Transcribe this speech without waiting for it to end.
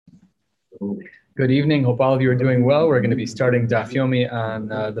Good evening. Hope all of you are doing well. We're going to be starting Daf Yomi on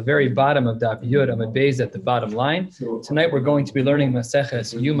the very bottom of Daf Yud Amud Beis at the bottom line. Tonight we're going to be learning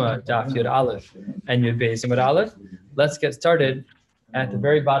Maseches Yuma Daf Yud Aleph and Yud Beis Amud Aleph. Let's get started at the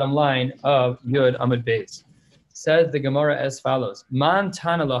very bottom line of Yud Amud Beis. Says the Gemara as follows: Man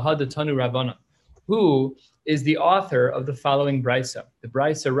Tana Lahadatanu Rabbana. Who is the author of the following brisa? The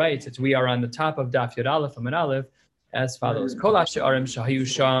brisa writes, as we are on the top of Daf Yud Aleph Amud Aleph, as follows: Kol ha'she'arim shahayu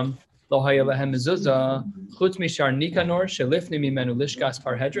sham. The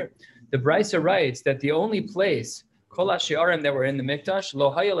Brisa writes that the only place Kol HaShe'arim that were in the Mikdash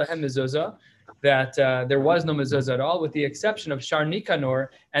Lo Haya Lehem Mezuzah, that there was no mezuzah at all, with the exception of Shar Nikanor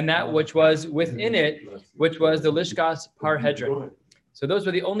and that which was within it, which was the Lishkas Parhedron. So those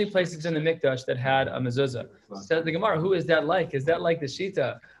were the only places in the Mikdash that had a mezuzah. Says the Gemara, who is that like? Is that like the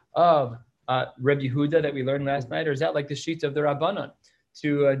Shita of Reb Yehuda that we learned last night, or is that like the Shita of the Rabbanon?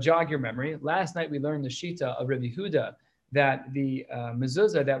 To jog your memory, last night we learned the Shita of Rabbi Yehuda that the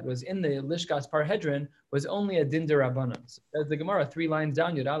mezuzah that was in the Lishkas Parhedron was only a din d'Rabbanan. So as the Gemara, 3 lines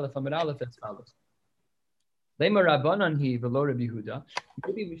down, Yud Aleph Amud Aleph, as follows: Lema Rabbanan hi v'lo Rabbi Yehuda.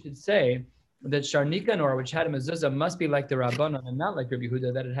 Maybe we should say that Shar Nikanor, which had a mezuzah, must be like the Rabbanan and not like Rabbi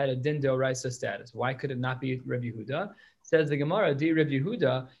Yehuda, that it had a din d'Oraisa status. Why could it not be Rabbi Yehuda? Says the Gemara, Di Rabbi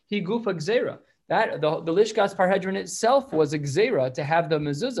Yehuda, he gufa gzeira. That the Lishkas Parhedron itself was a gzeira to have the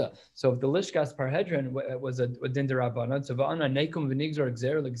mezuzah. So if the Lishkas Parhedron was a din d'Rabbanan, so va'ana nekum v'nigzor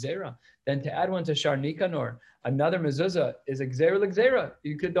gzeira l'gzeira, then to add one to Shar Nikanor, another mezuzah is a gzeira l'gzeira.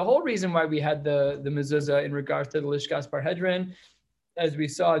 You could, the whole reason why we had the mezuzah in regards to the Lishkas Parhedron, as we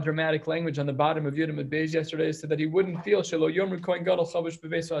saw dramatic language on the bottom of Yud Amud Beis yesterday, so that he wouldn't feel shelo yomru kohen gadol chavush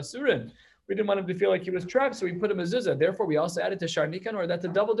b'veiso asurin. We didn't want him to feel like he was trapped, so we put a mezuzah. Therefore, we also added to Shar Nikanor, that's a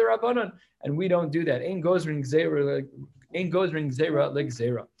double d'Rabbanan, and we don't do that. Ain't goes ring zera, like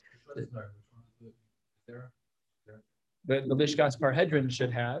zera. The Lishkas Parhedron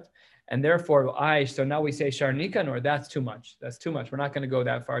should have, and therefore so now we say Shar Nikanor, that's too much. That's too much. We're not going to go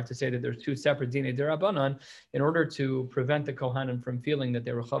that far to say that there's 2 separate dinei d'Rabbanan in order to prevent the Kohanim from feeling that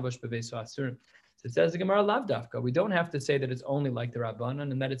they were chavush b'veiso asurim. So it says the Gemara Lavdafka. We don't have to say that it's only like the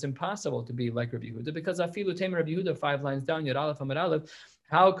Rabbanan and that it's impossible to be like Rabbi Yehuda, because Afilu Tamer Rabbi Yehuda, 5 lines down, Yud Aleph Amud Aleph.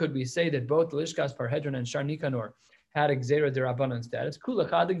 How could we say that both Lishkas Parhedron and Shar Nikanor had a Gzeira d'Rabbanan status?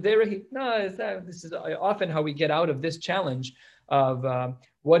 No, this is often how we get out of this challenge of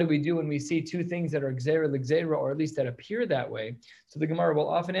what do we do when we see 2 things that are Gzeira l'Gzeira, or at least that appear that way. So the Gemara will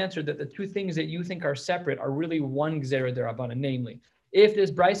often answer that the 2 things that you think are separate are really one Gzeira d'Rabbanan, namely, if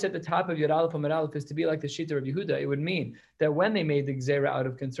this brisa at the top of Yud Aleph Amud Aleph is to be like the Shita of Yehuda, it would mean that when they made the Gzeira out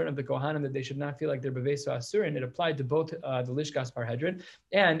of concern of the Kohanim that they should not feel like they're B'veiso Asurin, it applied to both the Lishkas Parhedron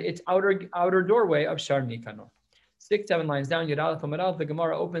and its outer doorway of Shar Nikanor. 6, 7 lines down, Yud Aleph Amud Aleph, the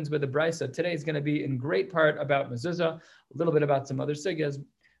Gemara opens with a brisa. Today is going to be in great part about mezuzah, a little bit about some other sigas,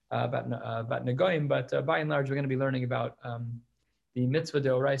 about Negoim, but by and large, we're going to be learning about the mitzvah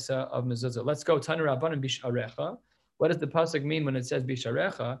deoraisa of mezuzah. Let's go. Tanu Rabbanan Bisharecha. What does the pasuk mean when it says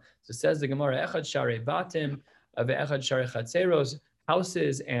Bisharecha? So it says the Gemara, Echad Sharei Batim, Ve'echad Sharei Chatzeros,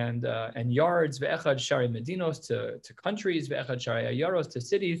 houses and yards, Ve'echad Sharei Medinos, to countries, Ve'echad Sharei Ayaros, to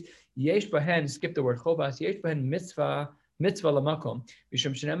cities, Yesh Bahen, skip the word Chobas, Yesh Bahen mitzvah lamakom,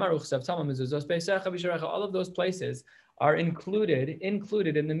 Bishum Shenemar Uchsav Tama Mezuzos Beisecha Bisharecha. All of those places are included in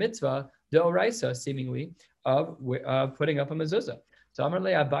the mitzvah, deoraisa, seemingly, of putting up a mezuzah. So Amar le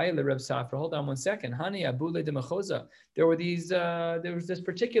Abaye le Reb Safra. Hold on one second. Hani Abule de Mechoza. There was this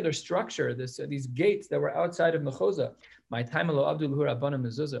particular structure, these gates that were outside of Mechoza. My time alo Abdul Rabbanan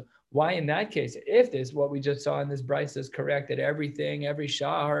mezuzah. Why in that case, if this what we just saw in this brisa is correct, that every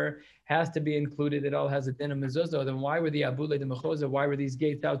shahar has to be included, it all has a din of mezuzah, then why were the Abule de Mechoza? Why were these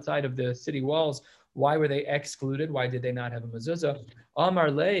gates outside of the city walls? Why were they excluded? Why did they not have a mezuzah?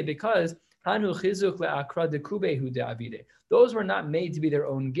 Amar le, because Hanu chizuk le'akra de kubehu de avide. Those were not made to be their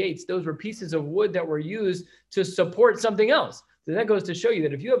own gates. Those were pieces of wood that were used to support something else. So that goes to show you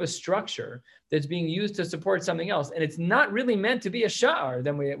that if you have a structure that's being used to support something else, and it's not really meant to be a sha'ar,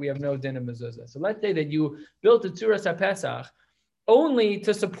 then we have no din of mezuzah. So let's say that you built a tzuras HaPesach only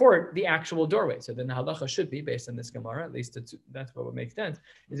to support the actual doorway. So then the halacha should be, based on this Gemara, at least that's what would make sense,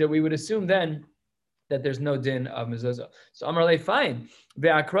 is that we would assume then that there's no din of mezuzah. So Amar le, fine.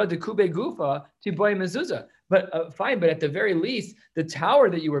 Ve'akra de kube gufa tiboy mezuzah. But fine, but at the very least, the tower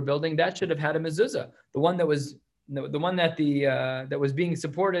that you were building, that should have had a mezuzah. The one that was being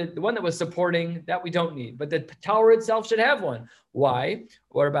supported, the one that was supporting, that we don't need. But the tower itself should have one. Why?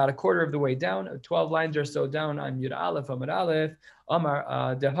 Or about a quarter of the way down, 12 lines or so down on Yud Aleph Amud Aleph. Amar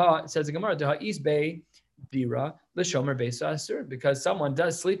Deha, says the Gemara, Deha Isbei dira l'shomer beisa asur, because someone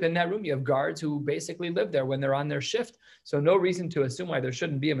does sleep in that room. You have guards who basically live there when they're on their shift. So no reason to assume why there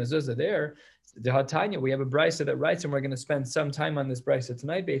shouldn't be a mezuzah there. The Hatanya, we have a brisa that writes, and we're going to spend some time on this brisa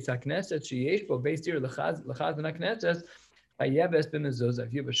tonight. Beis hakneset sheyesh bo beis dira l'chazan hakneset.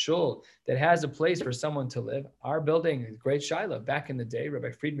 If you have a shul that has a place for someone to live, our building is great Shiloh. Back in the day, Rabbi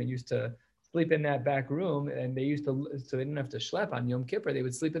Friedman used to sleep in that back room, and they used to, so they didn't have to schlep on Yom Kippur. They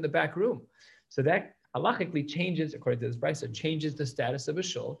would sleep in the back room. So that halachically changes, according to this brisa, changes the status of a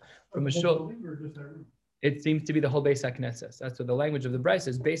shul from a shul. It seems to be the whole Beis HaKnesses. That's what the language of the brisa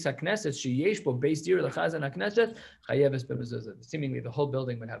is. Beis HaKnesses sheyesh bo beis dir lechazan HaKnesses chayeves b'mezuzah. Seemingly, the whole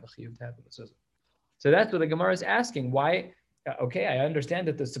building would have a chiyuv to have a mezuzah. So that's what the Gemara is asking. Why? Okay, I understand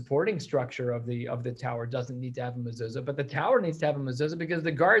that the supporting structure of the tower doesn't need to have a mezuzah, but the tower needs to have a mezuzah because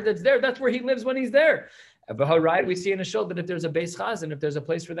the guard that's there, that's where he lives when he's there. But right, we see in a shul that if there's a beis chazan, if there's a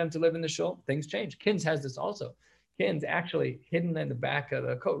place for them to live in the shul, things change. Kins has this also. Kins actually hidden in the back of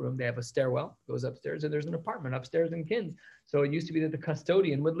the coat room. They have a stairwell, goes upstairs, and there's an apartment upstairs in Kins. So it used to be that the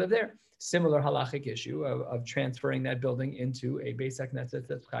custodian would live there. Similar halachic issue of transferring that building into a Beis HaKnesses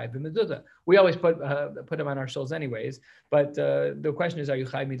that's chayiv b'mezuzah. We always put them on our shuls anyways, but the question is, are you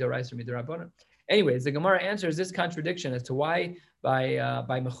chayiv midorais or midorabanan? Anyways, the Gemara answers this contradiction as to why by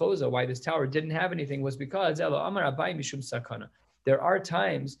Mechoza, why this tower didn't have anything was because Elo Amar Abai Mishum Sakana. There are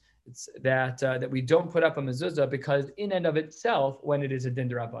times that we don't put up a mezuzah because in and of itself, when it is a din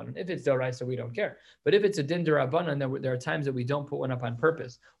d'Rabbanan, if it's d'oraisa, we don't care. But if it's a din d'Rabbanan, there are times that we don't put one up on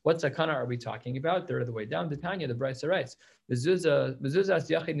purpose. What sakana are we talking about? They're the way down. The Tanya, the Brisa writes, mezuzah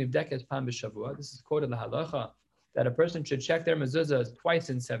yachid nivdekes pam b'shavua. This is quoted in the halacha that a person should check their mezuzahs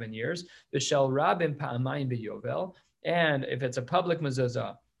twice in 7 years. V'shel rabim pa'amayim b'yovel. And if it's a public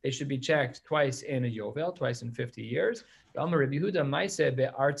mezuzah, they should be checked twice in a yovel, twice in 50 years. It's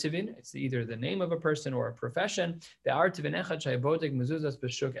either the name of a person or a profession. There was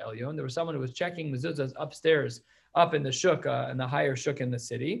someone who was checking mezuzahs upstairs, up in the shuk, in the higher shuk in the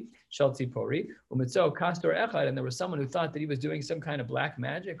city, and there was someone who thought that he was doing some kind of black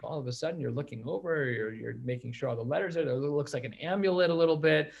magic. All of a sudden, you're looking over, you're making sure all the letters are there. It looks like an amulet a little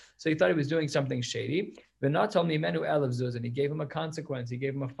bit. So he thought he was doing something shady. And he gave him a consequence. He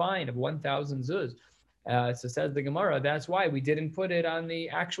gave him a fine of 1,000 zuz. So says the Gemara, that's why we didn't put it on the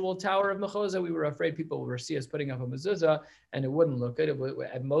actual tower of Mechoza. We were afraid people would see us putting up a mezuzah and it wouldn't look good.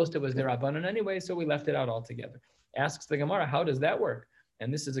 At most, it was their Rabbanan anyway, so we left it out altogether. Asks the Gemara, how does that work?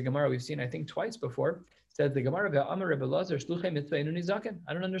 And this is a Gemara we've seen, I think, twice before. Says the Gemara, I don't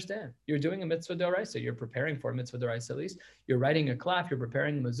understand. You're doing a mitzvah d'oraisa. You're preparing for a mitzvah d'oraisa at least. You're writing a klaf. You're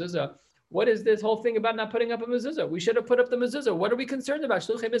preparing a mezuzah. What is this whole thing about not putting up a mezuzah? We should have put up the mezuzah. What are we concerned about?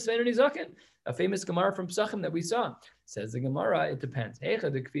 A famous Gemara from Psachim that we saw. Says the Gemara, it depends.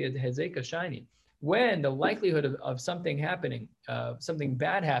 When the likelihood of something happening, something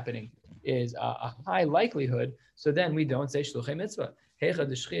bad happening, is a high likelihood, so then we don't say shluchei mitzvah. It's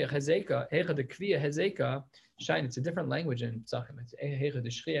a different language in Psachim. It's here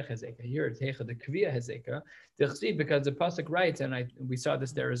it's because the pasuk writes, and we saw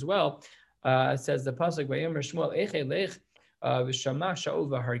this there as well. It says the pasuk Vayomer Shmuel v'shama Shaul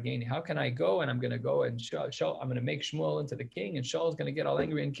v'hargeni. How can I go and I'm going to go and I'm going to make Shmuel into the king, and Shaul is going to get all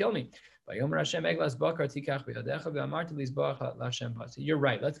angry and kill me. You're right.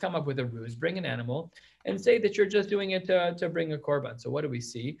 Let's come up with a ruse. Bring an animal and say that you're just doing it to bring a korban. So what do we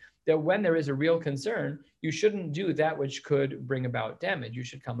see? That when there is a real concern, you shouldn't do that which could bring about damage. You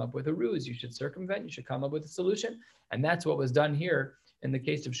should come up with a ruse. You should circumvent. You should come up with a solution. And that's what was done here in the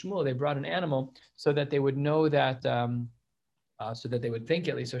case of Shmuel. They brought an animal so that they would know that, so that they would think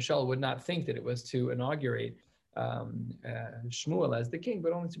at least, so Shaul would not think that it was to inaugurate Shmuel as the king,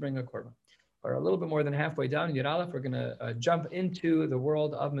 but only to bring a korban. Or a little bit more than halfway down in Yud Aleph, we're going to jump into the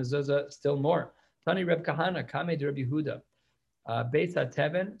world of mezuzah still more. Tani Reb Kahana, Kamei de Reb Yehuda, Beis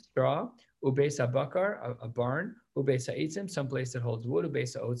HaTeven, straw, Ubeis HaBakar, a barn, Ubeis HaEtzim, some place that holds wood,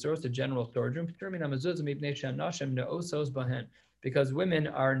 Ubeis HaOtzeros, a general storage room, because women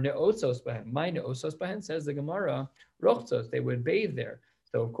are ne'otzos bahen. My ne'otzos bahen, says the Gemara, rochtzos, they would bathe there.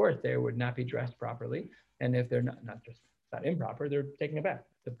 So of course they would not be dressed properly. And if they're not improper, they're taking a bath.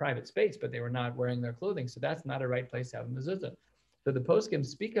 It's a private space, but they were not wearing their clothing. So that's not a right place to have a mezuzah. So the poskim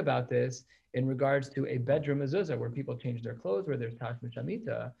speak about this in regards to a bedroom mezuzah where people change their clothes, where there's tashmish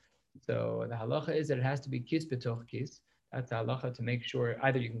amita. So the halacha is that it has to be kis b'toch kis. That's the halacha to make sure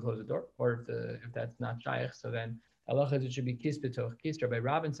either you can close the door, or if that's not shaykh, so then halacha is it should be kis b'toch kis. Rabbi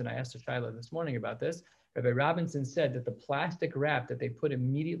Robinson, I asked a Shaila this morning about this. Rabbi Robinson said that the plastic wrap that they put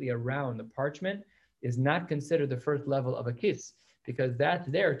immediately around the parchment is not considered the first level of a kiss, because that's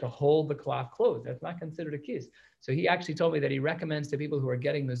there to hold the cloth closed. That's not considered a kis. So he actually told me that he recommends to people who are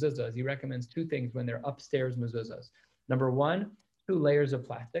getting mezuzahs, he recommends two things when they're upstairs mezuzahs. Number one, 2 layers of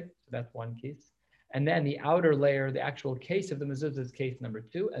plastic. So that's one case. And then the outer layer, the actual case of the mezuzah is case number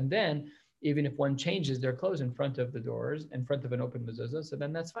 2. And then even if one changes their clothes in front of the doors, in front of an open mezuzah, so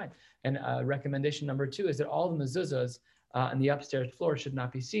then that's fine. And recommendation number 2 is that all the mezuzahs on the upstairs floor should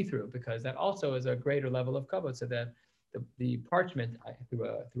not be see-through, because that also is a greater level of kavod, so that the parchment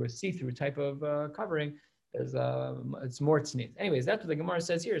through a see-through type of covering is it's more tznius. Anyways, that's what the Gemara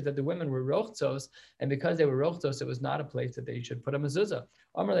says here, is that the women were rochtzos, and because they were rochtzos, it was not a place that they should put a mezuzah.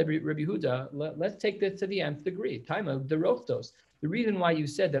 Amar Rabbi Yehuda, let's take this to the nth degree. Time of the rochtzos. The reason why you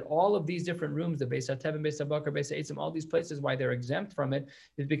said that all of these different rooms, the Beis HaTevin, Beis HaBakar, Beis HaEtzim, all these places, why they're exempt from it,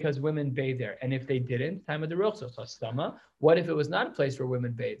 is because women bathe there. And if they didn't, time of the rochtzos, hastama. What if it was not a place where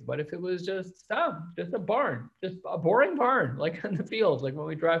women bathe? What if it was just a barn, just a boring barn, like in the fields, like when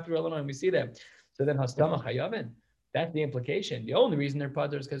we drive through Illinois and we see them? So then hastama chayavin. That's the implication. The only reason they're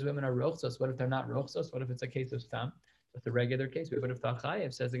pater is because women are rochsos. What if they're not rochsos? What if it's a case of stam? That's a regular case. But if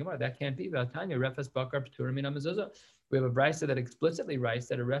chayev, says the Gemara, that can't be. V'atanya refes bakar p'turim min hamezuzah. We have a brisa that explicitly writes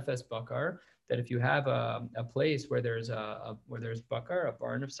that a refes bakar, that if you have a place where there's bakar, a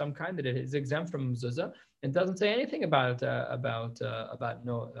barn of some kind, that it is exempt from mezuzah, and doesn't say anything about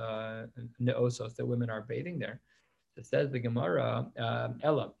neosos, that women are bathing there. It says the Gemara,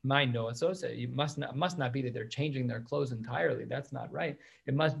 Ella, my noasos. It must not be that they're changing their clothes entirely. That's not right.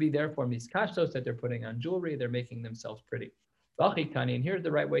 It must be therefore miskashtos, that they're putting on jewelry, they're making themselves pretty. And here's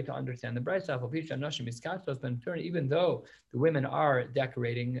the right way to understand the brayso. Even though the women are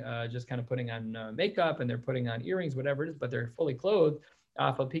decorating, just kind of putting on makeup and they're putting on earrings, whatever it is, but they're fully clothed,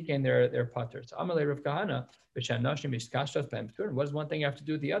 they're putter. So Amalei Rav Kahana, what does one thing have to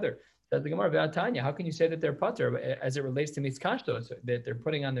do with the other? Says the Gemara, how can you say that they're putter as it relates to miskashtos, that they're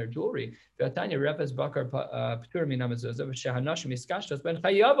putting on their jewelry?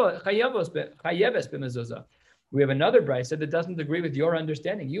 We have another brisa that doesn't agree with your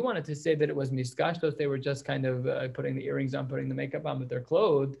understanding. You wanted to say that it was miskashtos, they were just kind of putting the earrings on, putting the makeup on, but they're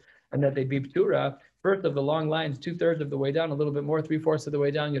clothed, and that they be ptura. First of the long lines, 2/3 of the way down, a little bit more, 3/4 of the way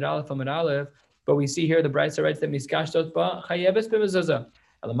down, Yud Aleph Amud Aleph. But we see here the brisa writes that miskashtos ba chayeves b'mezuzah.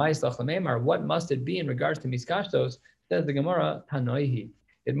 What must it be in regards to miskashtos? Says the Gemara, tanoihi.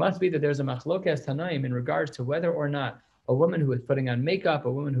 It must be that there's a machlokes tanaim in regards to whether or not a woman who is putting on makeup,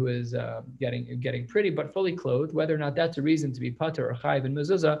 a woman who is getting pretty but fully clothed, whether or not that's a reason to be pater or chayiv and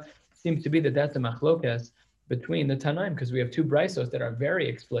mezuzah, seems to be that that's a machlokes between the tanaim, because we have two brisos that are very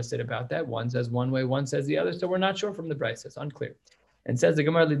explicit about that. One says one way, one says the other, so we're not sure from the brisos, unclear. And says the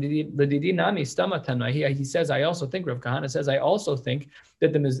Gemara, L'didi nami stama tanai. He says, I also think, Rav Kahana says, I also think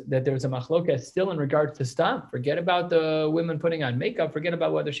that there's a machlokes still in regards to stam. Forget about the women putting on makeup. Forget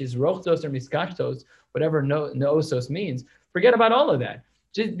about whether she's rochtos or miskashtos, whatever noosos means. Forget about all of that.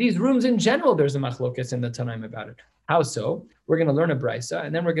 Just these rooms in general, there's a machlokes in the Tanaim about it. How so? We're going to learn a brisa,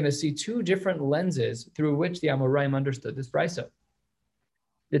 and then we're going to see two different lenses through which the Amoraim understood this brisa.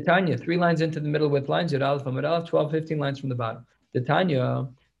 The Tanya, 3 lines into the middle with lines, Yud Aleph Amud Aleph, 12, 15 lines from the bottom. The Tanya,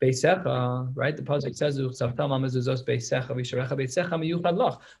 Beisecha, right? The pasuk says, "Uchsavtam amezuzos beisecha v'sharecha beisecha miyuchad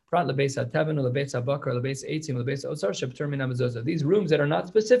lach prat lebeis hateven lebeis habakar lebeis eitzim lebeis otzar sheptur min hamezuzah." These rooms that are not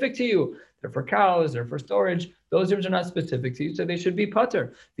specific to you, they're for cows, they're for storage. Those rooms are not specific to you, so they should be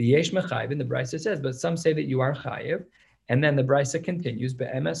pater. The yesh mechayiv, and the brisa says, but some say that you are chayiv. And then the brisa continues,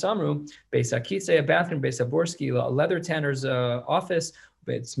 be'emes amru beis hakisei, a bathroom, beis haborski, a leather tanner's office.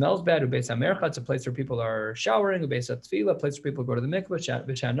 It smells bad. Ubeis hamercha, it's a place where people are showering. Ubeis hatfila, a place where people go to the mikvah.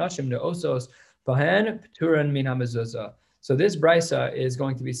 V'shanashim neosos bahen p'turan min hamezuzah. So this brisa is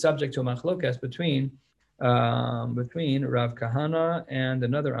going to be subject to a machlokas between Rav Kahana and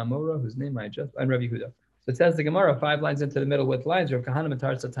another Amora whose name and Rav Yehuda. So it says the Gemara 5 lines into the middle with lines. Rav Kahana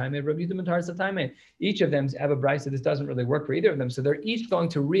matar satayme, Rav Yehuda matar satayme. Each of them have a brisa. This doesn't really work for either of them. So they're each going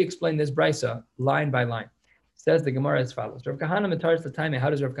to re-explain this brisa line by line. Says the Gemara as follows. Rav Kahana mataris l'taimei.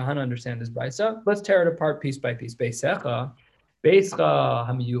 How does Rav Kahana understand this brisa? Let's tear it apart piece by piece. Beisecha, beischa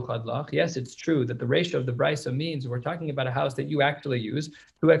hamiyuchad lach. Yes, it's true that the ratio of the brisa means we're talking about a house that you actually use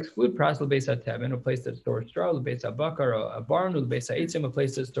to exclude pras l'beis hateven, a place that stores straw, l'beis habakar, a barn, l'beis haitzim, a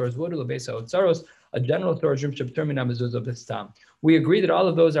place that stores wood, l'beis haotzaros, a general storage room, sheptur min hamezuzah b'stam. We agree that all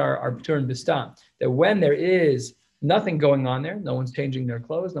of those are p'tur b'stam. That when there is nothing going on there. No one's changing their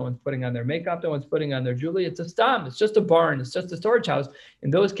clothes. No one's putting on their makeup. No one's putting on their jewelry. It's a stam. It's just a barn. It's just a storage house. In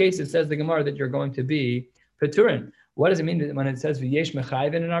those cases, says the Gemara, that you're going to be peturin. What does it mean when it says v'yesh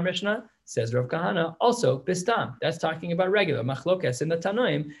mechayvin in our Mishnah? Says Rav Kahana, also bistam. That's talking about regular machlokes in the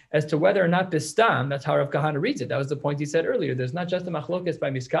Tanoim as to whether or not bistam. That's how Rav Kahana reads it. That was the point he said earlier. There's not just a machlokes by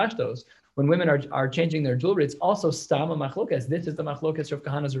miskashtos when women are changing their jewelry. It's also stam a machlokes. This is the machlokes Rav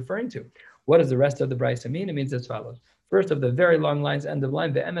Kahana is referring to. What does the rest of the brisa mean? It means as follows. First of the very long lines, end of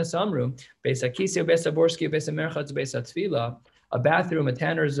line, ve'emes amru, beis hakisi, beis haborski, beis hamerchatz, beis hatfila. A bathroom, a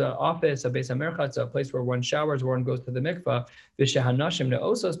tanner's office, a beis hamerchatz, a place where one showers, where one goes to the mikvah, v'shehanashim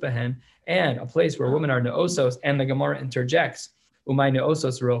ne'osos behen, and a place where women are ne'osos, and the Gemara interjects, umay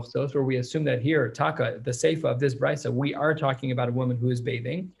ne'osos rochsos, where we assume that here, taka, the seifa of this brisa, we are talking about a woman who is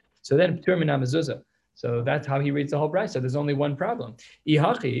bathing. So then, p'tur min mezuzah. So that's how he reads the whole brisa. There's only one problem.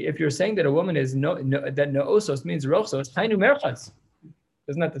 Ihachi, if you're saying that a woman is that ne'osos means rochsos, hainu merchatz.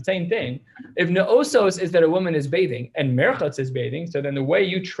 Isn't that the same thing? If ne'osos is that a woman is bathing and merchatz is bathing, so then the way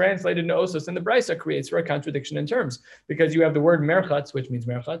you translated ne'osos in the brisa creates for a contradiction in terms, because you have the word merchatz, which means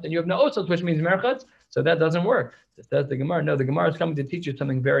merchatz, and you have ne'osos, which means merchatz, so that doesn't work. Says the Gemara. No, the Gemara is coming to teach you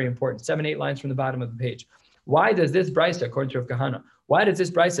something very important. 7-8 lines from the bottom of the page. Why does this brisa, according to Rav Kahana, why does this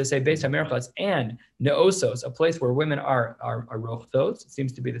brisa say beis hamerchatz and ne'osos, a place where women are rochtos? It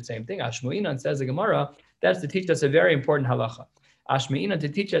seems to be the same thing. Ashmuinan, says the Gemara, that's to teach us a very important halacha. Ashmeina, to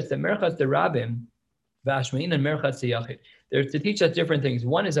teach us the merchatz the rabbim, v'ashmeina merchatz the yachid. They're to teach us different things.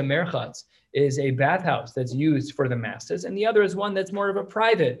 One is a merchatz, is a bathhouse that's used for the masses, and the other is one that's more of a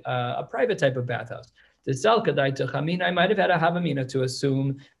private type of bathhouse. The Salkadai to Chamina, I might have had a Havamina to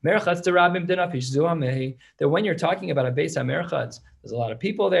assume merchatz the rabbim denafish zuamehi, that when you're talking about a beis hamerchatz, there's a lot of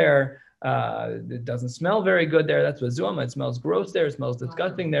people there. It doesn't smell very good there. That's what zuama. It smells gross there. It smells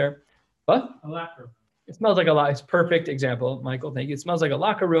disgusting there. What? A locker room. It smells like a lot. It's a perfect example, Michael. Thank you. It smells like a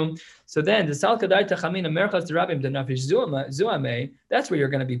locker room. So then, the salkadai tachamina merchatz derabim denafish zuame. That's where you're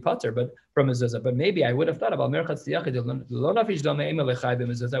going to be putter, but from mezuzah. But maybe I would have thought about merchatz yachid lo nafish zuame emelechai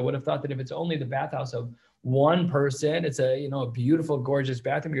b'mezuzah. I would have thought that if it's only the bathhouse of one person, it's a beautiful, gorgeous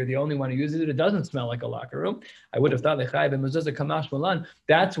bathroom. You're the only one who uses it. It doesn't smell like a locker room. I would have thought lechai b'mezuzah kamash malan.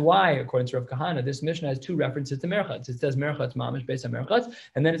 That's why, according to Rav Kahana, this Mishnah has two references to merchatz. It says merchatz mamish beis hamerchatz,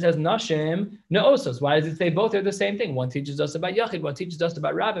 and then it says nashim ne'osos. Why does it say both are the same thing? One teaches us about yachid, one teaches us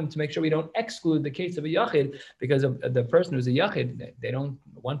about rabbim, to make sure we don't exclude the case of a yachid, because of the person who's a yachid,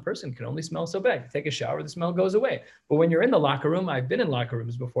 one person can only smell so bad. You take a shower, the smell goes away. But when you're in the locker room, I've been in locker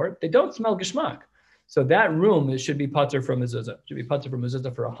rooms before, they don't smell geshmak. So that room should be pater from mezuzah. It should be pater from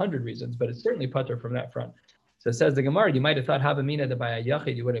mezuzah for 100 reasons, but it's certainly pater from that front. So it says the Gemara, you might have thought havamina that by a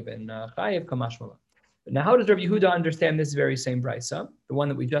yachid you would have been chayiv kamashmala. But now, how does Rav Yehuda understand this very same brisa, the one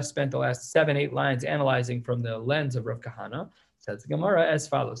that we just spent the last 7-8 lines analyzing from the lens of Rav Kahana? Says the Gemara as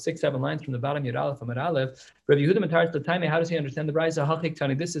follows: 6-7 lines from the bottom. Yud Aleph Amud Aleph. Rav Yehuda Matar Taime. How does he understand the brisa? Hachik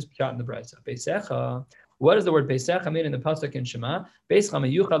Tani. This is pshat in the brisa. Beisecha. What does the word Beisecha mean in the pasuk in Shema? Beis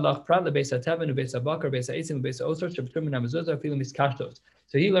Chamayuchad Lach Prat LeBeis HaTeven uBeis HaBakar Beis HaEtzim uBeis HaOsor Sheb'Tum Min HaMezuzah Afilu Miskashtos.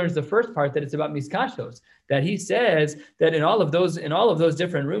 So he learns the first part, that it's about miskashtos. That he says that in all of those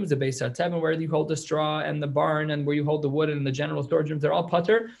different rooms, the Beis HaTeven, where you hold the straw, and the barn, and where you hold the wood, and the general storage rooms, they're all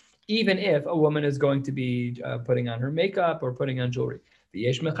putter, even if a woman is going to be putting on her makeup or putting on jewelry. The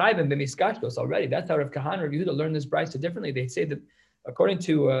Yesh Mechayvim b'miskashtos already. That's how Rav Kahana, Rav Yehuda learned this brisa differently. They say that according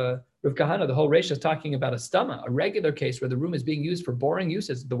to Rav Kahana, the whole Reisha is talking about a stama, a regular case where the room is being used for boring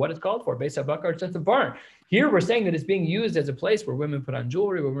uses, what it's called for. Beis HaBakar, it's just a barn. Here we're saying that it's being used as a place where women put on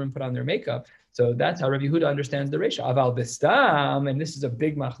jewelry, where women put on their makeup. So that's how Rav Yehuda understands the Reisha. Aval b'stam, and this is a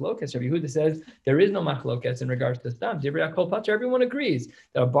big machlokas. Rav Yehuda says there is no machlokas in regards to stam. Divrei HaKol Pater, everyone agrees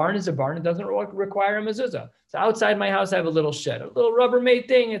that a barn is a barn. It doesn't require a mezuzah. So outside my house, I have a little shed, a little Rubbermaid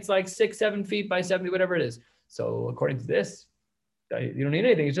thing. It's like 6-7 feet by 70, whatever it is. So according to this, you don't need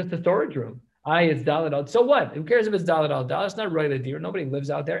anything. It's just a storage room. It's Dalet Al. So what? Who cares if it's Dalet Al Dalet? It's not regular deer. Nobody lives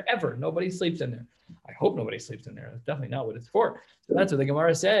out there ever. Nobody sleeps in there. I hope nobody sleeps in there. That's definitely not what it's for. So that's what the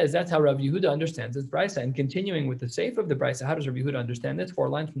Gemara says. That's how Rav Yehuda understands this brisa. And continuing with the seif of the brisa, how does Rav Yehuda understand this? 4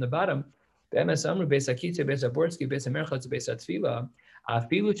 lines from the bottom. Be'emes amru beis hakitze, beis haborski, beis hamerchatz, beis hatfila.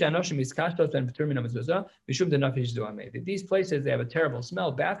 These places, they have a terrible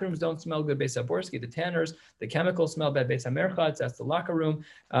smell. Bathrooms don't smell good. Beis haborski, the tanners, the chemicals smell bad. Beis hamerchatz, that's the locker room,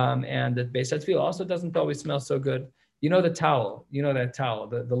 and the beis hatfila also doesn't always smell so good. You know the towel. You know that towel,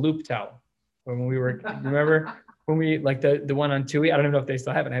 the loop towel. When we were, remember when we like the one on Tui? I don't even know if they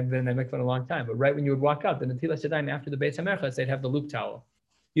still have it. I haven't been in that mikvah in a long time. But right when you would walk out, the Netilas Yadayim after the beis hamerchatz, they'd have the loop towel.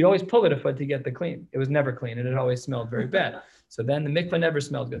 You'd always pull it a foot to get the clean. It was never clean, and it always smelled very bad. So then the mikvah never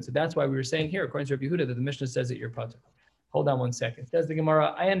smelled good. So that's why we were saying here, according to Rav Yehuda, that the Mishnah says that you're patur. Hold on one second. Says the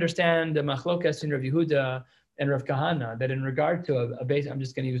Gemara, I understand the machlokas in Rav Yehuda, and Rav Kahana that in regard to a base, I'm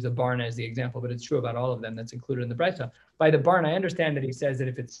just going to use the barn as the example, but it's true about all of them that's included in the Brisa. By the barn, I understand that he says that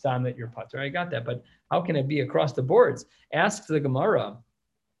if it's stam that you're pater. I got that, but how can it be across the boards? Ask the Gemara.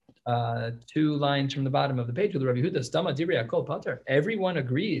 2 lines from the bottom of the page with Rabbi Yehuda, Stama Divrei Hakol Pater. Everyone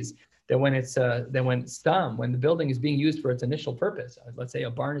agrees that when it's when the building is being used for its initial purpose, let's say a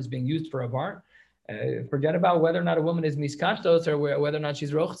barn is being used for a barn, forget about whether or not a woman is miskashtos or whether or not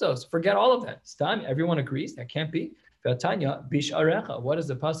she's rochzos. Forget all of that. Stam, everyone agrees that can't be. V'atanya bisharecha. What does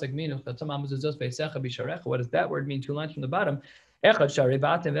the pasuk mean? What does that word mean? 2 lines from the bottom. It's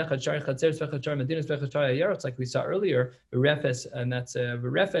like we saw earlier, Verefes, and that's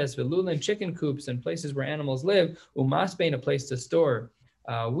Verefes, Velulin, chicken coops, and places where animals live. Umasbein, a place to store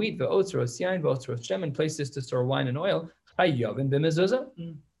wheat, Ve'otzros, Yain, Ve'otzros, Shemen, places to store wine and oil. Hayovin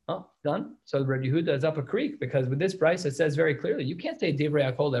b'mezuzah. Oh, done. So Rabbi Yehuda is up a creek because with this brisa it says very clearly, you can't say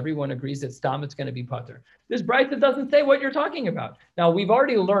Divrei Hakol, everyone agrees that stam it's going to be pater. This brisa doesn't say what you're talking about. Now we've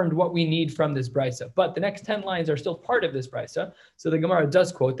already learned what we need from this brisa, but the next 10 lines are still part of this brisa. So the Gemara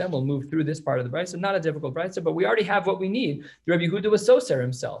does quote them. We'll move through this part of the brisa. Not a difficult brisa, but we already have what we need. Rabbi Yehuda was soser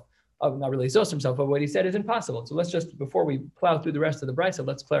himself. Not really soser himself, but what he said is impossible. So let's just, before we plow through the rest of the brisa,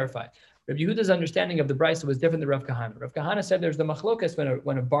 let's clarify. Rabbi Yehuda's understanding of the brisa was different than Rav Kahana. Rav Kahana said there's the machlokas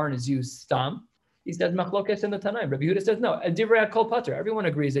when a barn is used stam. He says machlokas in the Tanaim. Rabbi Yehuda says no, a divrei hakol pater. Everyone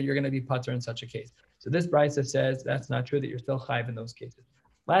agrees that you're going to be pater in such a case. So this brisa says that's not true, that you're still chayv in those cases.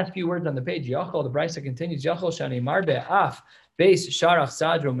 Last few words on the page. Yachol, the brisa continues. Yachol shani marbe af beis sharach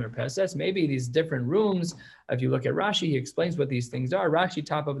sadro merpeses. Maybe these different rooms. If you look at Rashi, he explains what these things are. Rashi,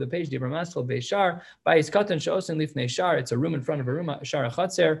 top of the page, Dibra Maschel Beishar, Bayis Katan Shosin Lifnei Shar. It's a room in front of a room, Shar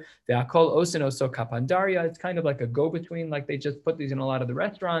Chatzer, Ve'akol Osin Oso Kapandaria. It's kind of like a go-between, like they just put these in a lot of the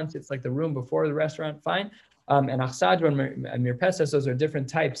restaurants. It's like the room before the restaurant, fine. And Achsadra and Mirpesas, those are different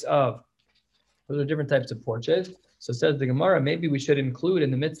types of porches. So says the Gemara, maybe we should include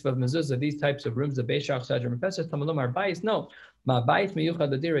in the mitzvah of mezuzah these types of rooms, the Beishar, Achsadra, Mirpesas, Tamalom, Arbais. No.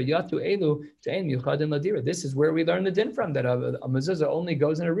 This is where we learn the din from, that a mezuzah only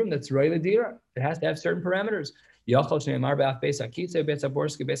goes in a room that's roy ladira. It has to have certain parameters.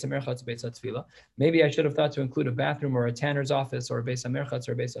 Maybe I should have thought to include a bathroom or a tanner's office or a beis hamerchatz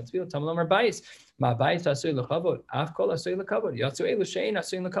or a beis hatzvila.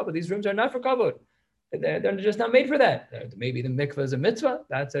 These rooms are not for kavod. They're just not made for that. Maybe the mikveh is a mitzvah.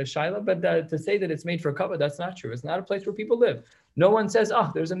 That's a shaila, but to say that it's made for kavod, that's not true. It's not a place where people live. No one says,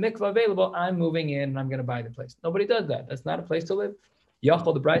 oh, there's a mikveh available. I'm moving in and I'm going to buy the place. Nobody does that. That's not a place to live.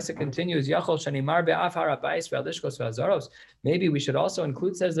 Yachol, the brisa continues. Yachol shanimar be'af harabayis ve'alishkos ve'azaros. Maybe we should also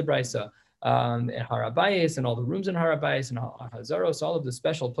include, says the brisa, harabayis and all the rooms in harabayis and hazaros, all of the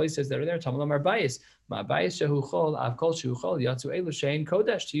special places that are there. Tamalam harabayis, ma'bayis shehu chol, avkol shehu chol, yatsu elu shein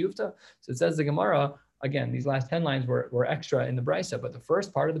kodesh tiyufta. So it says the Gemara. Again, these last 10 lines were extra in the brisa, but the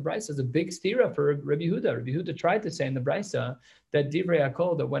first part of the brisa is a big stira for Rabbi Yehuda. Rabbi Yehuda tried to say in the brisa that divrei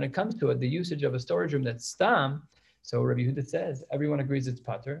hakol, that when it comes to it, the usage of a storage room that's stam. So Rabbi Yehuda says everyone agrees it's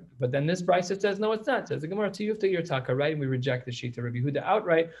pater, but then this brisa says no, it's not. It says the Gemara tiyufta yirtaka, right? And we reject the shita of Rabbi Yehuda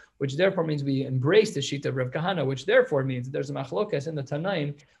outright, which therefore means we embrace the shita of Rav Kahana, which therefore means there's a machlokas in the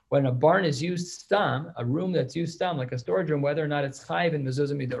Tanaim when a barn is used stam, a room that's used stam, like a storage room, whether or not it's chayv in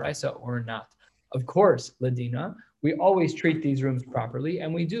mezuzah midoraisa or not. Of course, Ladina, we always treat these rooms properly,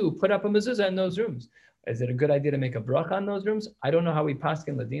 and we do put up a mezuzah in those rooms. Is it a good idea to make a bracha on those rooms? I don't know how we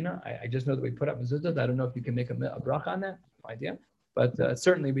paskin Ladina. I just know that we put up mezuzahs. I don't know if you can make a bracha on that. No idea. But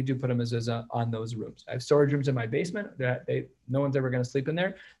certainly we do put a mezuzah on those rooms. I have storage rooms in my basement that no one's ever going to sleep in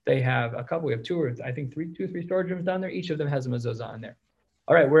there. They have a couple. We have two or three storage rooms down there. Each of them has a mezuzah on there.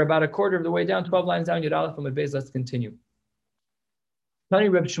 All right, we're about a quarter of the way down, 12 lines down. Yud Aleph from Beis. Let's continue. Tani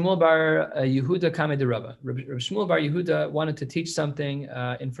Reb Shmuel bar Yehuda Kamei Rabba. Reb Shmuel bar Yehuda wanted to teach something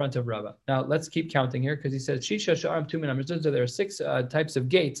in front of Rabba. Now let's keep counting here because he says Shisha Sha'arim Tumin Mezuzah. There are 6 types of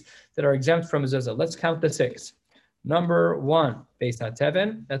gates that are exempt from mezuzah. Let's count the 6. Number 1, Beis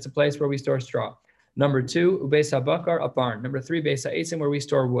HaTeven. That's a place where we store straw. Number 2, Ubeis HaBakar, a barn. Number 3, Beis HaEitzim, where we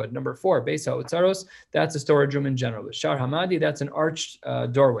store wood. Number 4, Beis HaOtzaros. That's a storage room in general. Shar Hamadi, that's an arched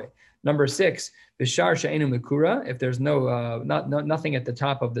doorway. Number 6, Bishar She'enu Mikura, if there's nothing at the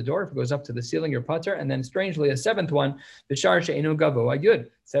top of the door, if it goes up to the ceiling, you're pater. And then strangely, a 7th one, Bishar She'enu Gavoa Yud.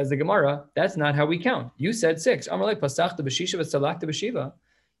 Says the Gemara, that's not how we count. You said 6. Amalek Pasachta B'Shisha V'Salachta B'Shiva.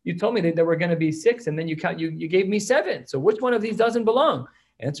 You told me that there were going to be 6, and then you gave me 7. So which one of these doesn't belong?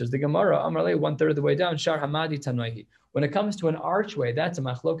 Answers the Gemara, Amalek, 1/3 of the way down, Shar Hamadi Tanaihi. When it comes to an archway, that's a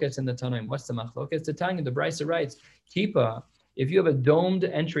machlokas in the Tanaim. What's the machlokas? The Tanya, the Brisa writes, Kipa if you have a domed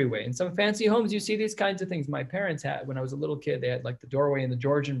entryway, in some fancy homes, you see these kinds of things. My parents had, when I was a little kid, they had like the doorway and the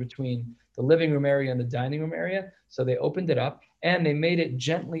Georgian between the living room area and the dining room area. So they opened it up and they made it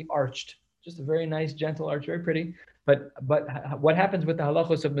gently arched, just a very nice, gentle arch, very pretty. But what happens with the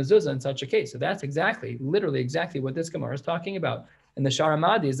halachos of mezuzah in such a case? So that's literally exactly what this Gemara is talking about. And the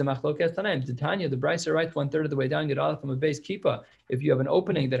Sharamadi is the Machlokes Tanaim. The Tanya, the Brisa writes 1/3 of the way down, Yud Aleph from a base kippah. If you have an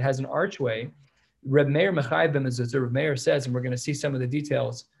opening that has an archway, Reb Meir Mechayev b'mezuzah. Reb Meir says, and we're going to see some of the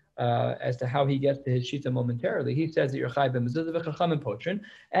details as to how he gets to his shita momentarily. He says that you're chayev b'mezuzah v'chacham and potrin,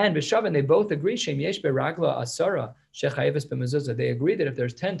 and b'shavan they both agree shem yesh beragla asara shechayeves b'mezuzah. They agree that if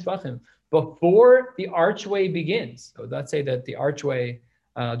there's 10 tvachim before the archway begins, so let's say that the archway.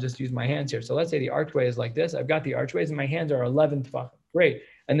 I'll just use my hands here. So let's say the archway is like this. I've got the archways and my hands are 11 tvachim. Great.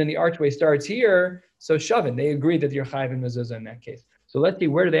 And then the archway starts here. So shavin, they agree that you're chayev and mezuzah in that case. So let's see,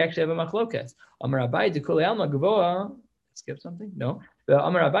 where do they actually have a machlokes? Amar Abai dekule alma gavoa. Skip something? No. The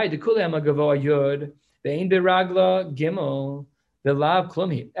Amar Abai dekule alma gavoa yud. Ve'in beragla gimel. Ve'lav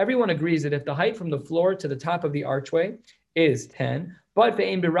klumi. Everyone agrees that if the height from the floor to the top of the archway is 10, but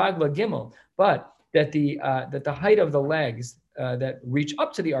ve'in beragla gimel, but that the height of the legs that reach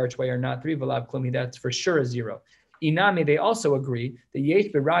up to the archway are not 3 v'lav klumi, that's for sure a 0. Inami, they also agree that yesh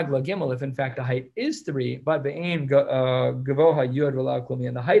beragla gimel, if in fact the height is 3, but be'ein gavoha yud v'lav klumi,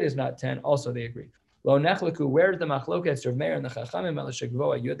 and the height is not 10, also they agree. Lo nechleku, where's the machlokes of Meir and the chachamim el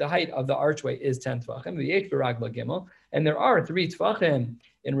shegavoha yud? The height of the archway is 10 tvachim. Yesh beragla gimel, and there are 3 tvachim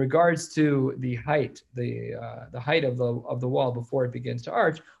in regards to the height, the height of the wall before it begins to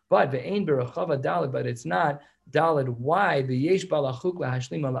arch. But ve'ein berachava dalid, but it's not dalid wide. The yesh balachuk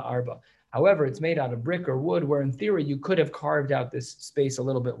lahashlima la'arba. However, it's made out of brick or wood, where in theory you could have carved out this space a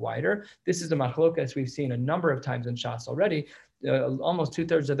little bit wider. This is a machlokas we've seen a number of times in Shas already. Almost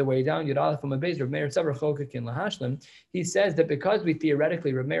 2/3 of the way down, Yud Aleph from a base, Reb Meir Tzavar Chokakin Lahashlim. He says that because we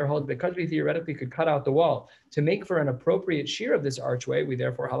theoretically, Reb Meir holds, because we theoretically could cut out the wall to make for an appropriate shear of this archway, we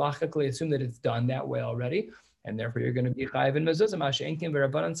therefore halachically assume that it's done that way already. And therefore, you're going to be chayiv in mezuzah. Masha'enkin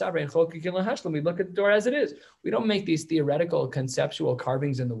v'rabbanan sabrei chokakin lahashlim. We look at the door as it is. We don't make these theoretical, conceptual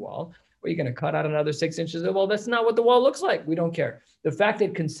carvings in the wall. Are you going to cut out another 6 inches of wall? That's not what the wall looks like. We don't care. The fact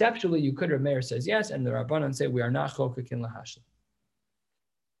that conceptually you could, Reb Meir says yes, and the Rabbanan say we are not chokakin lahashlim.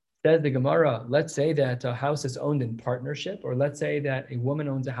 Says the Gemara, let's say that a house is owned in partnership, or let's say that a woman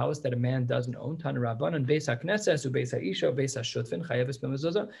owns a house that a man doesn't own. Tana Rabbanan, Beis HaKnesses, Beis HaIsha, Beis HaShutfin, Chayeves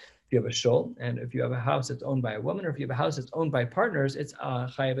b'mezuzah. If you have a shul, and if you have a house that's owned by a woman, or if you have a house that's owned by partners, it's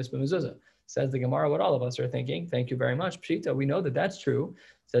Chayeves b'mezuzah. Says the Gemara, what all of us are thinking. Thank you very much, Pshita. We know that that's true.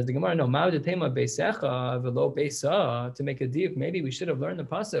 Says the Gemara, no, ma'udetema beisecha v'lo beisa, to make a diuk. Maybe we should have learned the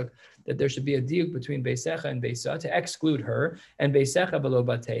pasuk that there should be a diuk between beisecha and beisa to exclude her, and beisecha v'lo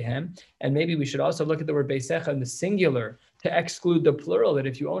batehem. And maybe we should also look at the word beisecha in the singular to exclude the plural, that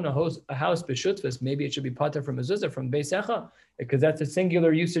if you own a house b'shutfus, maybe it should be pater from mezuzah, from beisecha, because that's a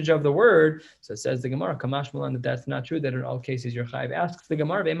singular usage of the word. So it says the Gemara, kamash malan, that that's not true, that in all cases you're chayiv. Asks the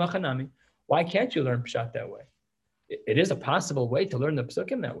Gemara, ve'machanami, why can't you learn pshat that way? It is a possible way to learn the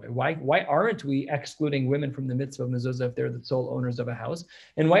psukim that way. Why aren't we excluding women from the mitzvah of mezuzah if they're the sole owners of a house?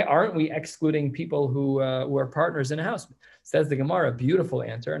 And why aren't we excluding people who are partners in a house? Says the Gemara, a beautiful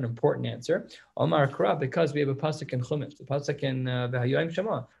answer, an important answer. Omar Kra, because we have a pasuk in Chumash, the pasuk in V'hayoim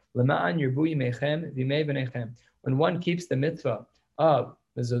Shema, Lema'an yirbu yimechem v'imei v'nechem. When one keeps the mitzvah of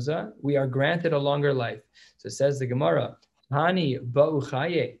mezuzah, we are granted a longer life. So says the Gemara, Hani ba'u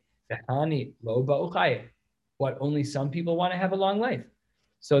chaye, v'hani lo ba'u chaye. What, only some people want to have a long life?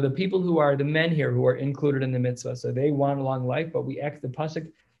 So the people who are the men here who are included in the mitzvah, so they want a long life, but the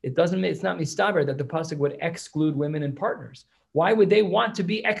pasuk, it's not mistaber that the pasuk would exclude women and partners. Why would they want to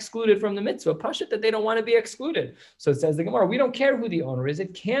be excluded from the mitzvah? Pashat that they don't want to be excluded. So it says the Gemara, we don't care who the owner is.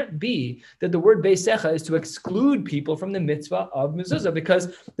 It can't be that the word beisecha is to exclude people from the mitzvah of mezuzah,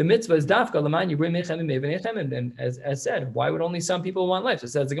 because the mitzvah is dafka l'man yibrim mechem v'mechem, and then as said, why would only some people want life? So it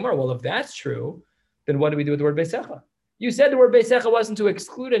says the Gemara, well, if that's true, then what do we do with the word beisecha? You said the word beisecha wasn't to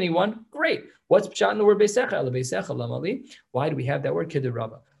exclude anyone. Great. What's pshat in the word beisecha? El beisecha lamali. Why do we have that word kiddur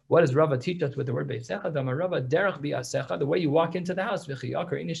Rava? What does Rava teach us with the word beisecha? Dama Rava derech bi'asecha, the way you walk into the house.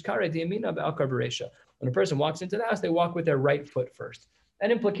 V'chiyakar inishkare di'amina be'akar b'reisha. When a person walks into the house, they walk with their right foot first. An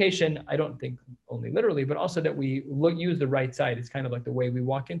implication, I don't think only literally, but also that we use the right side. It's kind of like the way we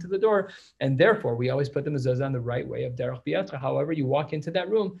walk into the door, and therefore we always put the mezuzah on the right way of derech bi'asecha. However you walk into that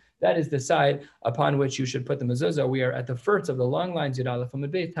room, that is the side upon which you should put the mezuzah. We are at the first of the long lines, Yud Aleph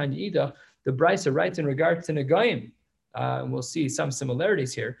Amud Beis, Tanya Idach. The Brisa writes in regards to Nagayim, and we'll see some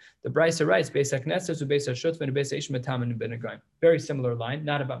similarities here. The Brisa writes, Beis HaKnesses, Beis HaShutfin, Beis HaIsh Mataman, and Ben Nagayim. Very similar line,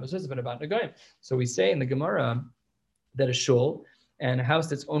 not about mezuzah, but about Nagayim. So we say in the Gemara, that a shul and a house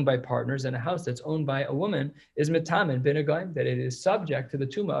that's owned by partners and a house that's owned by a woman is mitamen bin agayim, that it is subject to the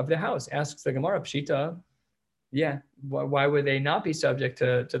tuma of the house. Asks the Gemara, Pshita, yeah, why would they not be subject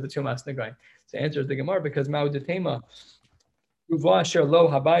to the tumas nagayim? So answers the Gemara, because ma'udetema, uva asher lo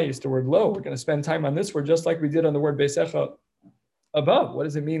habayis, the word lo, we're going to spend time on this word just like we did on the word beisecha above. What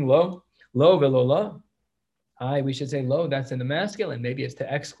does it mean, lo? Lo velo la. We should say lo, that's in the masculine. Maybe it's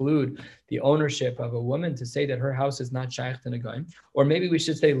to exclude the ownership of a woman, to say that her house is not shaykh to Nagayim. Or maybe we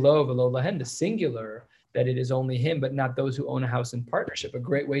should say lo velo lahen, the singular, that it is only him, but not those who own a house in partnership. A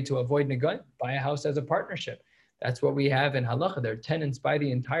great way to avoid Nagayim, buy a house as a partnership. That's what we have in halacha. They're tenants by the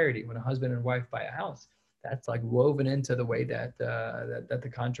entirety when a husband and wife buy a house. That's like woven into the way that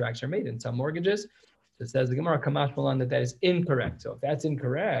the contracts are made in some mortgages. So it says the Gemara Kamash Malan that is incorrect. So if that's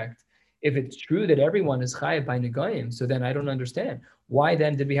incorrect, if it's true that everyone is chayav by negayim, so then I don't understand. Why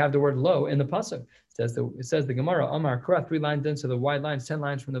then did we have the word lo in the pasuk? It says the Gemara, Amar Kra, 3 lines into the wide lines, 10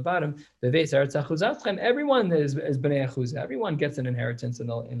 lines from the bottom. Everyone is bnei achuzah. Everyone gets an inheritance in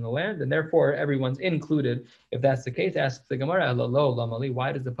the land, and therefore everyone's included. If that's the case, asks the Gemara, lo lamali.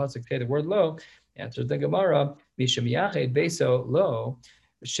 Why does the pasuk say the word lo? Answers the Gemara, Mishum yached beso lo.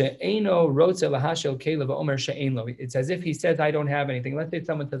 It's as if he says, I don't have anything. Let's say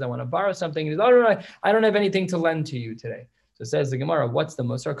someone says, I want to borrow something. He says, oh, no, I don't have anything to lend to you today. So says the Gemara, what's the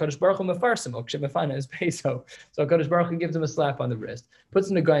Musar? Kadosh Baruch Hu mefarsim, ukshemefana is peso. So Kadosh Baruch Hu gives him a slap on the wrist, puts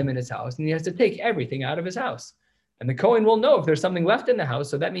an negayim in his house, and he has to take everything out of his house. And the Kohen will know if there's something left in the house.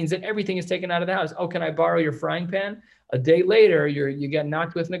 So that means that everything is taken out of the house. Oh, can I borrow your frying pan? A day later, you get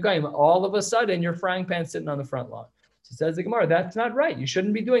knocked with negayim. All of a sudden, your frying pan's sitting on the front lawn. So says the Gemara, that's not right. You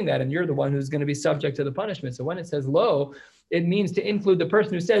shouldn't be doing that, and you're the one who's going to be subject to the punishment. So when it says lo, it means to include the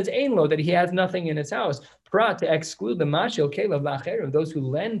person who says ein lo, that he has nothing in his house. Pra, to exclude the mashil kelav lacherim, those who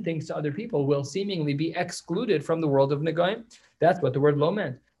lend things to other people will seemingly be excluded from the world of negayim. That's what the word lo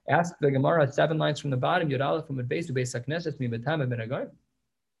meant. Ask the Gemara 7 lines from the bottom, Yud Aleph from Beis Beis HaKnesses mi betame ben negayim.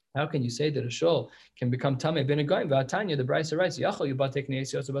 How can you say that a shul can become tamei ben negayim? V'atanya, the Brisa writes, Yachol yubatek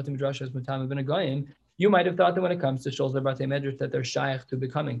neisios ubatim midrashos betame ben negayim. You might have thought that when it comes to shuls or batei medrash that they're shaykh to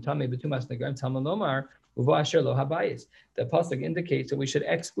becoming tamei betumas negayim. Talmud lomar uva asher lo habayis. The pasuk indicates that we should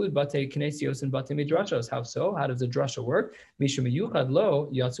exclude batei knesios and batei midrashos. How so? How does the drasha work? Mishum miyuchad lo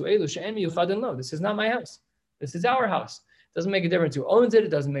yatsu elu she'en miyuchad lo. This is not my house. This is our house. It doesn't make a difference who owns it. It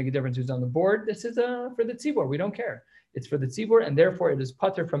doesn't make a difference who's on the board. This is for the tzibur. We don't care. It's for the tzibur, and therefore it is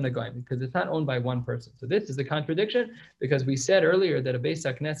pater from the goyim because it's not owned by one person. So this is the contradiction, because we said earlier that a Beis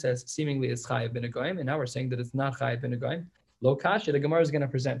HaKnesses seemingly is chayav ben goyim, and now we're saying that it's not chayav ben goyim. Lo kasha, the Gemara is going to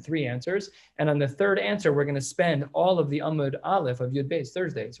present 3 answers, and on the third answer, we're going to spend all of the Amud Aleph of Yud Beis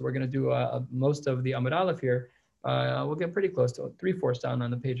Thursday. So we're going to do most of the Amud Aleph here. We'll get pretty close to 3/4 down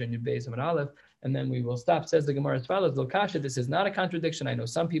on the page on Yud Beis Amud Aleph, and then we will stop. Says the Gemara as follows: Lo kasha, this is not a contradiction. I know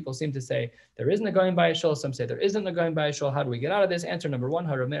some people seem to say there isn't a going by a shul. Some say there isn't a going by a shul. How do we get out of this? Answer number 1: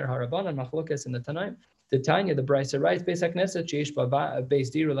 Haramer Harabanan Machlokas in the Tanaim. The Tanya, the Brisa writes, Beis HaKnesses Sheish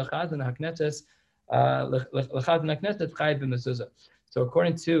Beis Diru Lachaz and HaKnesses Lachaz and HaKnesses Chayav b'mezuzah. So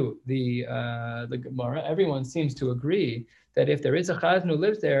according to the Gemara, everyone seems to agree that if there is a chazan who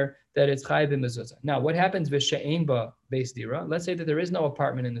lives there, that it's chayav b'mezuzah. Now, what happens with she'ein ba beis dira? Let's say that there is no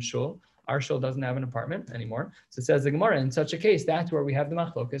apartment in the shul. Our shul doesn't have an apartment anymore. So it says the Gemara, in such a case, that's where we have the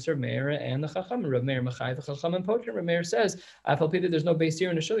machlokas, Rav Meir and the Chacham. Rav Meir Machayev, the Chacham and Poter. Rav Meir says, Afal there's no beis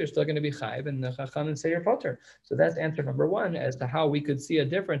dira in the shul, you're still going to be chayav, and the Chacham say you're Poter. So that's answer number 1 as to how we could see a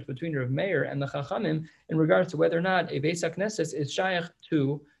difference between Rav Meir and the Chachamim in regards to whether or not a Beis HaKnesses is shaykh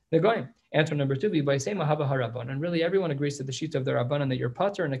to the goyim. Answer number 2, and really everyone agrees to the sheet of the Rabbanan that you're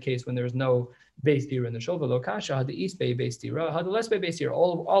pater in a case when there's no beis dira in the shul. V'lo kasha had the east bay beis dira, had the less bay beis dira,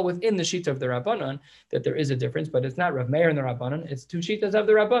 all within the sheet of the Rabbanan, that there is a difference, but it's not Rav Meir and the Rabbanan, it's 2 sheetas of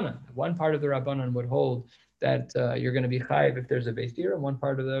the Rabbanan. One part of the Rabbanan would hold that you're going to be chayiv if there's a beis dira, and one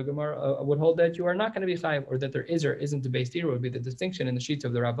part of the Gemara would hold that you are not going to be chayiv, or that there is or isn't a beis dira would be the distinction in the sheet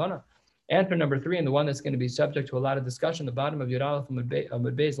of the Rabbanan. Answer number 3, and the one that's going to be subject to a lot of discussion, the bottom of Yud Aleph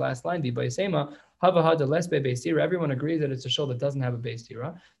Amud Bei's last line, the Baisema, Hava Hada Les Be Beis Dira. Everyone agrees that it's a shul that doesn't have a Beis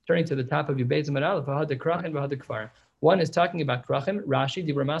Dira. Turning to the top of Yud Beis Amud Aleph, Hada Krachim, Hada Kfarim. One is talking about Krachim. Rashi,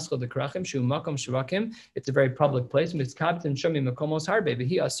 Dibra Maskal the Krachim, Shu Makom Shvakim. It's a very public place. Mitzkabtin Shami Makomos Harbe.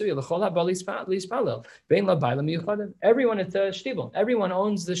 Vehi Asuya L'chol Haba Lispalel. Vein La Bailam Yuchadim. Everyone at the Shtibel. Everyone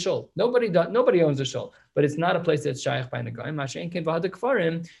owns the shul. Nobody owns the shul, but it's not a place that's shaykh by Nagayim. Mashen Ken V'Hada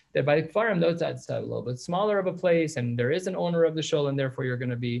Kfarim. That by the Kfarim, that's a little bit smaller of a place, and there is an owner of the shul, and therefore you're going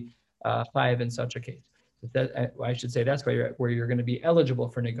to be chayav in such a case. I should say that's where you're going to be eligible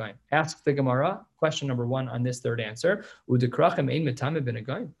for Nagayim. Ask the Gemara, question number 1 on this third answer. Udekrachim ein metame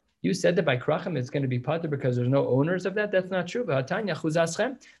b'Nagayim. You said that by krachim it's going to be pater because there's no owners of that. That's not true.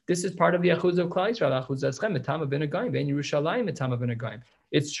 This is part of the achuz of Klal Yisrael. Achuzaschem etama ben agayim ben Yerushalayim etama ben agayim.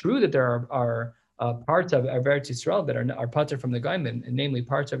 It's true that there are parts of Eretz Yisrael that are pater from the Goyim, and namely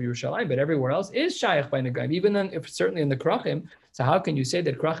parts of Yerushalayim, but everywhere else is shayach by Nagaim, even then, if certainly in the Krachim. So how can you say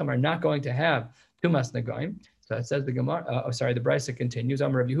that Krachim are not going to have Tumas Nagaim? So it says the Gemara, the Brisa continues,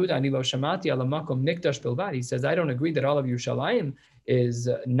 Amar Rav Yehuda, Ani lo shamati ala makom mikdash bilvad. He says, I don't agree that all of Yerushalayim is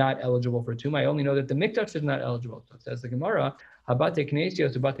not eligible for Tumah. I only know that the mikdash is not eligible. So it says the Gemara, Habate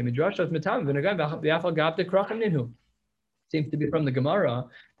knesios ubate midrashos mitam v'nagayim v'afal gabte Krachim ninhu. Seems to be from the Gemara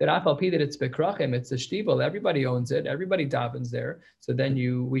that afal pi that it's bekrachim, it's a shtibel, everybody owns it, everybody davens there. So then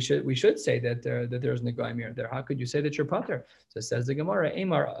we should say that there's negaim there. How could you say that you're pater? So it says the Gemara,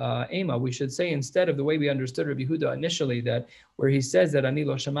 Ema, we should say instead of the way we understood Rabbi Yehuda initially, that where he says that ani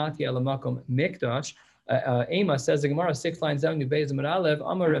lo shamati ela makom mikdash. Ema says the Gemara 6 lines down, Yubei Zamar Alev,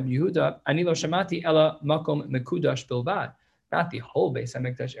 Amar Rabbi Yehuda, ani lo shamati ela makom mekudash bilvad. Not the whole Beis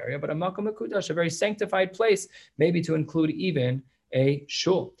HaMikdash area, but a Makom HaKudash, a very sanctified place, maybe to include even a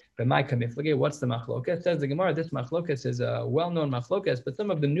shul. But my kamiflage, what's the machlokas? Says the Gemara, this machlokas is a well-known machlokas, but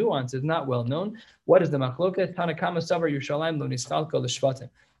some of the nuance is not well-known. What is the machlokas? Tanakama Savar Yerushalayim lo nischalko l'shvatim.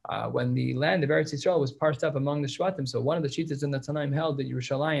 When the land of Eretz Yisrael was parsed up among the shvatim, so one of the shitas in the Tanaim held that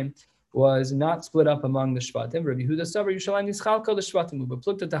Yerushalayim was not split up among the shvatim. Rabbi Yehuda Savar Yerushalayim nischalko l'shvatim,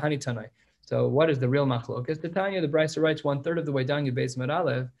 ubeplukta tahani Tanai. So what is the real machlokas? The Tanya, the Brisa writes 1/3 of the way down Yubei Zamar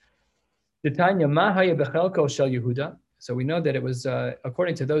Alev. The Tanya, ma haya bechelko shel Yehuda. So we know that it was,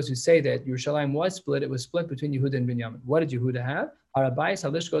 according to those who say that Yerushalayim was split, it was split between Yehuda and Binyamin. What did Yehuda have? Arabayis,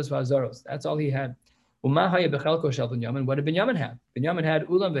 halishkos, v'azaros. That's all he had. Uma haya bechelko shel Binyamin. What did Binyamin have? Binyamin had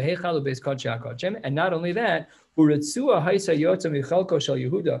ulam v'heichal ubeis kodesh HaKodeshim. And not only that, uritzua haisa yotza michelko shel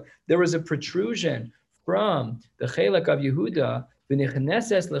Yehuda. There was a protrusion from the chelak of Yehuda, and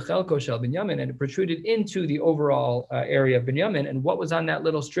it protruded into the overall area of Binyamin. And what was on that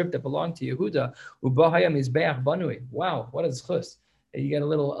little strip that belonged to Yehuda? Wow, what is chus? You get a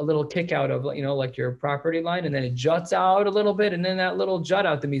little kick out of, like your property line, and then it juts out a little bit, and then that little jut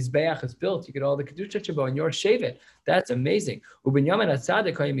out, the mizbeach is built. You get all the kedusha chabo, and you're shevet. That's amazing. He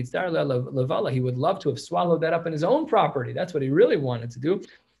would love to have swallowed that up in his own property. That's what he really wanted to do.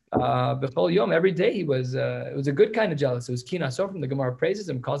 B'chol yom, every day it was a good kind of jealous. It was kina. So from the Gemara praises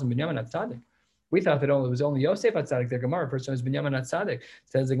him, calls him Binyamin Atzadik. We thought that it was only Yosef Atzadik. The Gemara person is Binyamin Atzadik.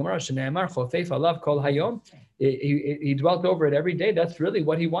 Says the Gemara, Shneimar chofeif alav kol hayom. He dwelt over it every day. That's really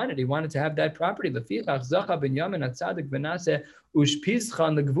what he wanted. He wanted to have that property. Lefichach zacha Binyamin Atzadik v'naseh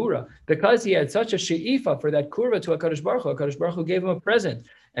ushpizcha negvura. Because he had such a she'ifa for that kurva to HaKadosh Baruch Hu. HaKadosh Baruch Hu gave him a present,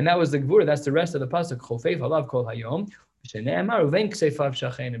 and that was the gvura. That's the rest of the pasuk. Chofeif alav kol hayom. And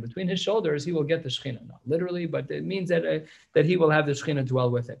between his shoulders, he will get the Shekhinah. Not literally, but it means that he will have the Shekhinah dwell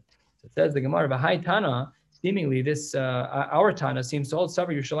with him. So it says the Gemara, V'hai Tana, seemingly this, our Tana seems to hold Savar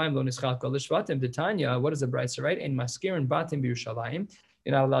Yerushalayim lo nischalko l'shvatim. The Tanya, what is the Brisa, right? In Maskirin Batim b'Yerushalayim.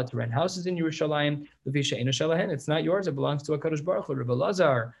 You're not allowed to rent houses in Yerushalayim. It's not yours, it belongs to HaKadosh Baruch Hu. Reb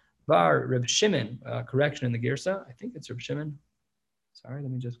Elazar bar Reb Shimon, correction in the Girsa. I think it's Reb Shimon. Sorry, let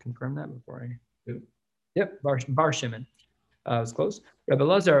me just confirm that before I do it. Yep, Bar Shimon. It was close. Rabbi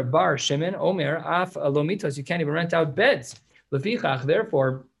Lazar Bar Shimon, Omer, Af Alomitos, you can't even rent out beds. Lefichach,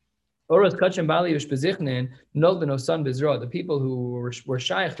 therefore, Oros Kachem Bali Ushbezichnin, Nol Benosan Bezro, the people who were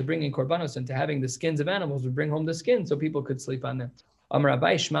shaykh to bring in korbanos and to having the skins of animals would bring home the skins so people could sleep on them. Amar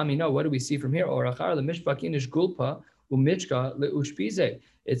Abai Shmami, no, what do we see from here? Orachar leMishpach Inish Gulpa uMichka leUshpize.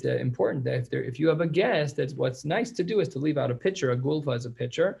 It's important that if you have a guest, that's what's nice to do is to leave out a pitcher, a gulfa as a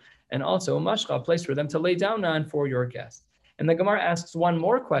pitcher, and also a mashcha, a place for them to lay down on for your guests. And the Gemara asks one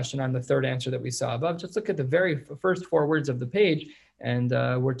more question on the third answer that we saw above. Just look at the very first 4 words of the page, and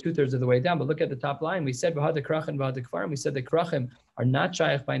we're 2/3 of the way down. But look at the top line. We said v'had krachim v'had kfarim. We said the krachim are not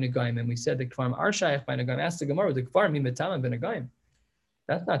shaykh by negaim, and we said the kfarim are shaykh by negaim. Ask the Gemara, the kfarim mimetam ben negaim.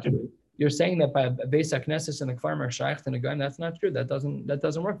 That's not true. You're saying that by Beis HaKnesses and the Kfarim are shaykh to Negaim. That's not true. That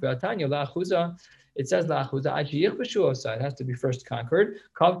doesn't work. It says la'achuza. It has to be first conquered.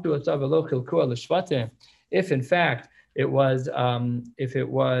 If in fact it was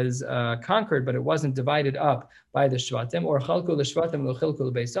conquered, but it wasn't divided up by the Shvatim, or chalku l'Shvatim lo chilku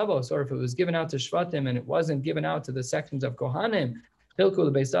l'Beis or if it was given out to Shvatim and it wasn't given out to the sections of Kohanim. How do we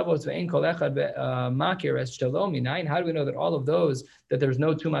know that all of those, that there's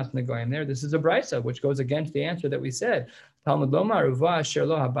no Tumas Negoyim there? This is a Brisa, which goes against the answer that we said. So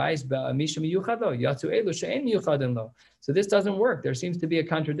this doesn't work. There seems to be a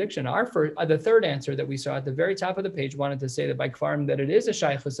contradiction. The third answer that we saw at the very top of the page wanted to say that by Kfarim that it is a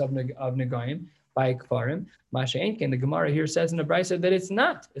Shaykhus of Negoyim, by Kfarim. Masha'enkin, the Gemara here says in the Brisa that it's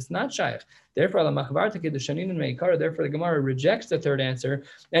not shaykh. Therefore, the Gemara rejects the third answer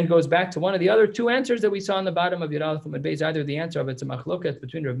and goes back to one of the other two answers that we saw on the bottom of Yud Aleph Amud Beis, either the answer of it's a machloket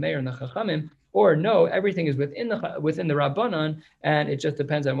between Rav Meir and the Chachamim, or no, everything is within the Rabbanan, and it just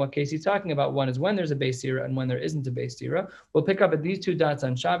depends on what case he's talking about. One is when there's a Beis Sira and when there isn't a Beis Sira. We'll pick up at these two dots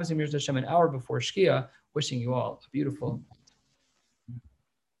on Shabbos and Mirza Hashem an hour before Shkia. Wishing you all a beautiful